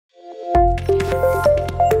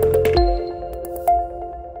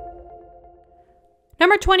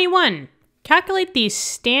Number 21. Calculate the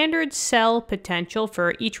standard cell potential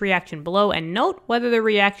for each reaction below and note whether the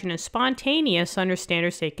reaction is spontaneous under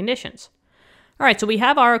standard state conditions. All right, so we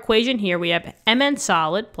have our equation here. We have Mn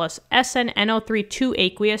solid plus SnNO3 2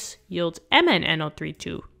 aqueous yields MnNO3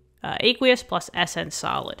 2 aqueous plus Sn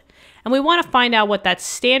solid. And we want to find out what that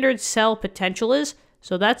standard cell potential is,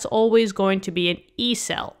 so that's always going to be an E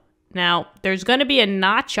cell. Now, there's going to be a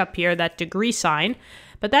notch up here, that degree sign,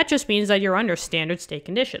 but that just means that you're under standard state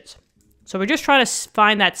conditions. So we're just trying to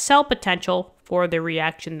find that cell potential for the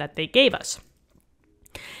reaction that they gave us.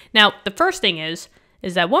 Now, the first thing is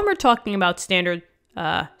that when we're talking about standard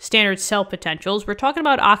cell potentials, we're talking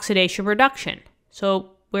about oxidation reduction.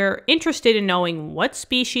 So we're interested in knowing what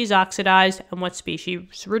species oxidized and what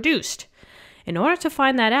species reduced. In order to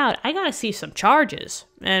find that out, I gotta see some charges.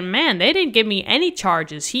 And man, they didn't give me any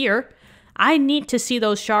charges here. I need to see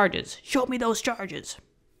those charges. Show me those charges.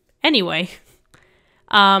 Anyway,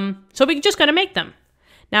 so we're just gonna make them.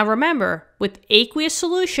 Now remember, with aqueous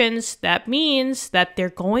solutions, that means that they're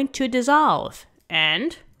going to dissolve.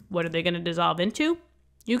 And what are they going to dissolve into?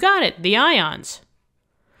 You got it, the ions.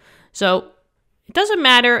 So it doesn't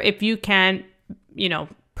matter if you can,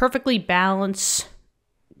 perfectly balance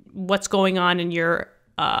what's going on in your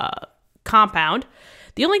compound.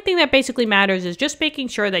 The only thing that basically matters is just making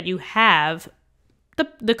sure that you have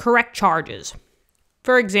the correct charges.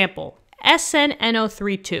 For example,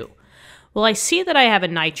 SnNO3 2. Well, I see that I have a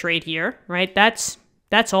nitrate here, right? That's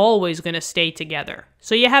always going to stay together.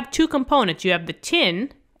 So you have two components. You have the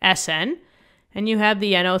tin, Sn, and you have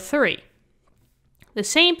the NO3. The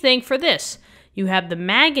same thing for this. You have the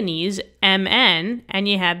manganese, Mn, and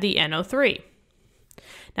you have the NO3.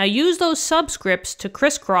 Now use those subscripts to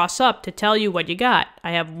crisscross up to tell you what you got.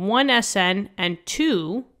 I have one Sn and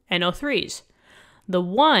two NO3s. The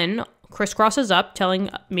 1 crisscrosses up, telling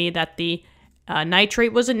me that the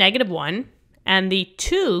nitrate was a -1, and the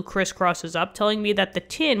 2 crisscrosses up, telling me that the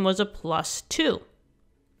tin was a +2.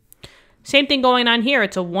 Same thing going on here.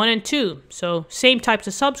 It's a 1 and 2, so same types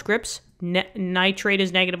of subscripts. Nitrate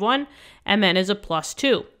is -1, Mn is a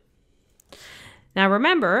 +2. Now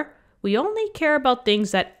remember, we only care about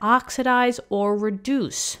things that oxidize or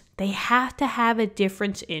reduce. They have to have a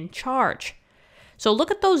difference in charge. So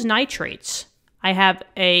look at those nitrates. I have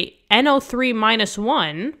a NO3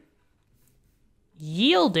 -1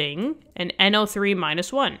 yielding an NO3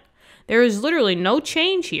 -1. There is literally no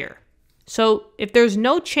change here. So if there's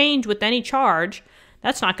no change with any charge,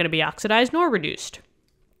 that's not going to be oxidized nor reduced.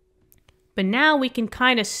 But now we can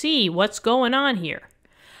kind of see what's going on here.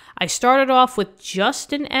 I started off with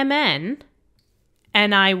just an Mn,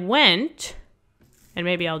 and I went, and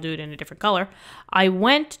maybe I'll do it in a different color, I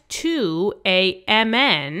went to a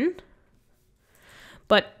Mn,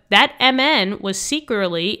 but that Mn was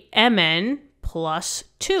secretly Mn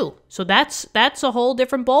 +2. So that's a whole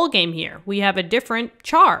different ballgame here. We have a different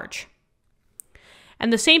charge.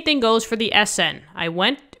 And the same thing goes for the Sn. I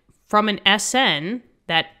went from an Sn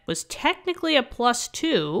that was technically a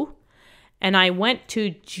 +2, and I went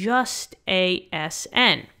to just a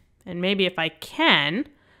Sn. And maybe if I can,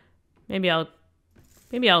 maybe I'll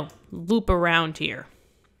loop around here.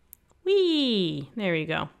 Whee! There you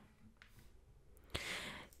go.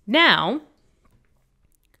 Now,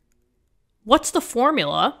 what's the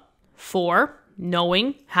formula for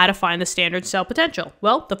knowing how to find the standard cell potential?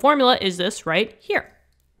 Well, the formula is this right here.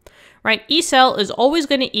 Right? E cell is always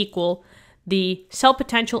going to equal the cell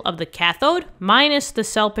potential of the cathode minus the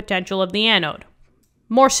cell potential of the anode.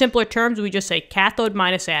 More simpler terms, we just say cathode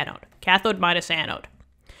minus anode. Cathode minus anode.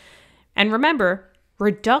 And remember,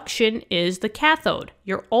 reduction is the cathode.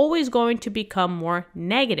 You're always going to become more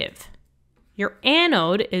negative. Your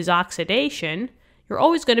anode is oxidation. You're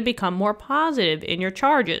always going to become more positive in your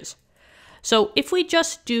charges. So if we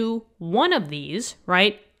just do one of these,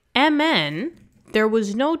 right, Mn, there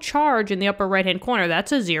was no charge in the upper right-hand corner.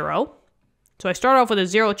 That's a 0. So I start off with a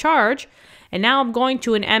 0 charge, and now I'm going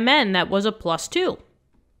to an Mn that was a +2.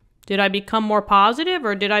 Did I become more positive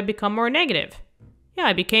or did I become more negative? Yeah,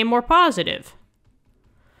 I became more positive.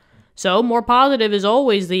 So more positive is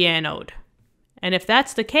always the anode. And if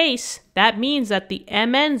that's the case, that means that the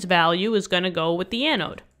Mn's value is going to go with the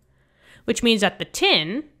anode, which means that the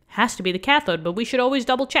tin has to be the cathode, but we should always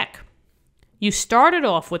double check. You started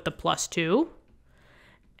off with the +2,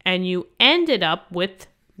 and you ended up with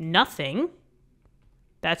nothing.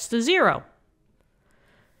 That's the 0.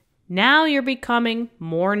 Now you're becoming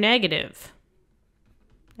more negative,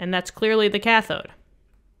 and that's clearly the cathode.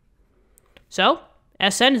 So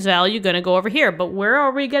Sn's value going to go over here, but where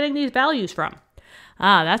are we getting these values from?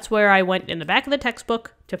 That's where I went in the back of the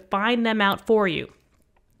textbook to find them out for you.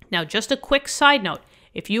 Now, just a quick side note.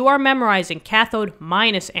 If you are memorizing cathode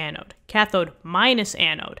minus anode,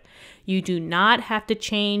 you do not have to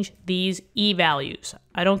change these E values.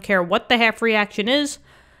 I don't care what the half reaction is,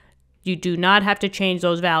 you do not have to change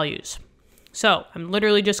those values. So I'm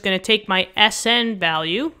literally just going to take my SN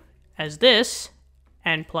value as this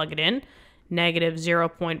and plug it in, negative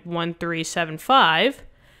 0.1375,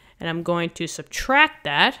 and I'm going to subtract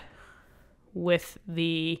that with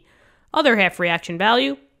the other half reaction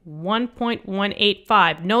value,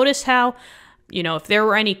 1.185. Notice how, if there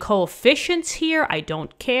were any coefficients here, I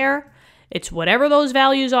don't care. It's whatever those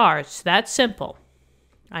values are. It's that simple.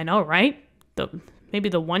 I know, right? Maybe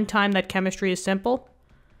the one time that chemistry is simple.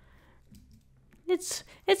 It's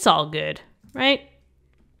all good, right?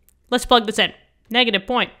 Let's plug this in. Negative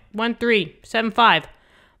 0.1375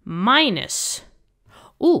 minus.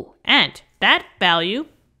 Ooh, and that value,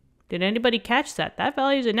 did anybody catch that? That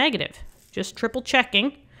value is a negative. Just triple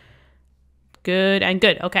checking. Good and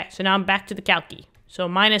good. Okay, so now I'm back to the calci. So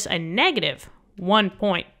minus a negative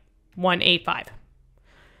 1.185.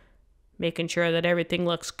 Making sure that everything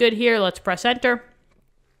looks good here. Let's press enter.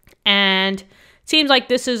 And it seems like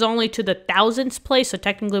this is only to the thousandths place, so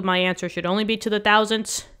technically my answer should only be to the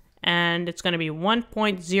thousandths. And it's going to be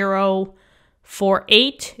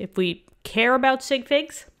 1.048 if we care about sig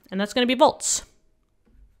figs, and that's going to be volts.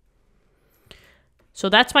 So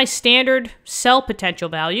that's my standard cell potential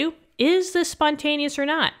value. Is this spontaneous or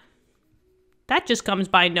not? That just comes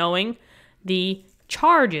by knowing the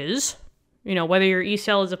charges, whether your E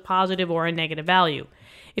cell is a positive or a negative value.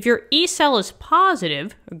 If your E cell is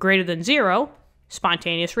positive, or greater than 0,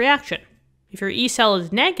 spontaneous reaction. If your E cell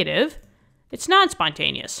is negative, it's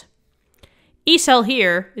non-spontaneous. E cell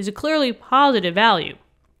here is a clearly positive value.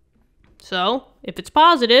 So, if it's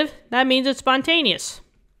positive, that means it's spontaneous.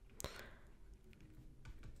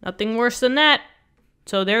 Nothing worse than that.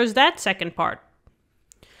 So there's that second part.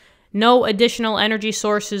 No additional energy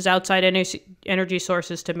sources outside energy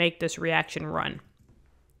sources to make this reaction run.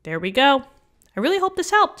 There we go. I really hope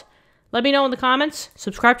this helped. Let me know in the comments.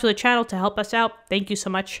 Subscribe to the channel to help us out. Thank you so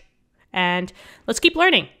much. And let's keep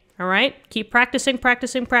learning, all right? Keep practicing,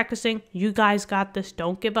 practicing, practicing. You guys got this.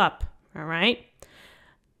 Don't give up, all right?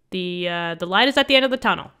 The light is at the end of the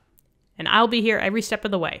tunnel, and I'll be here every step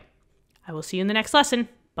of the way. I will see you in the next lesson.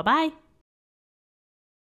 Bye-bye.